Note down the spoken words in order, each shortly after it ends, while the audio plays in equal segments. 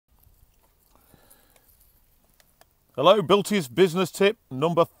Hello, Bily business tip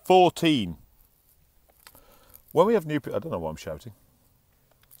number 14. When we have new people, I don't know why I'm shouting,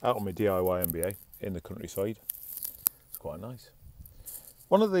 out on my DIY MBA in the countryside. It's quite nice.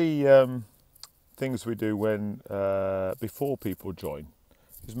 One of the things we do when before people join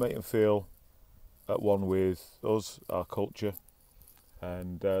is make them feel at one with us, our culture,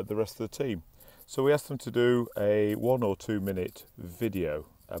 and the rest of the team. So we ask them to do a 1 or 2 minute video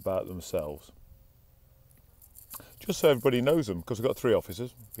about themselves, just so everybody knows them, because we've got 3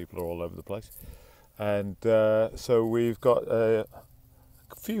 offices, people are all over the place, and so we've got a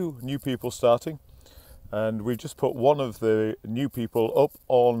few new people starting, and we've just put one of the new people up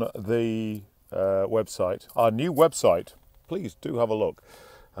on the website, our new website. Please do have a look,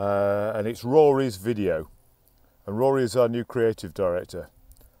 and it's Rory's video, and Rory is our new creative director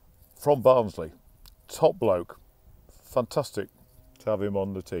from Barnsley. Top bloke, fantastic to have him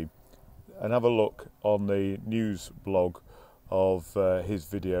on the team. And have a look on the news blog of his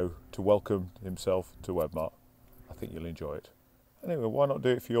video to welcome himself to Webmart. I think you'll enjoy it. Anyway, why not do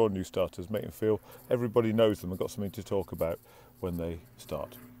it for your new starters? Make them feel everybody knows them and got something to talk about when they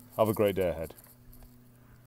start. Have a great day ahead.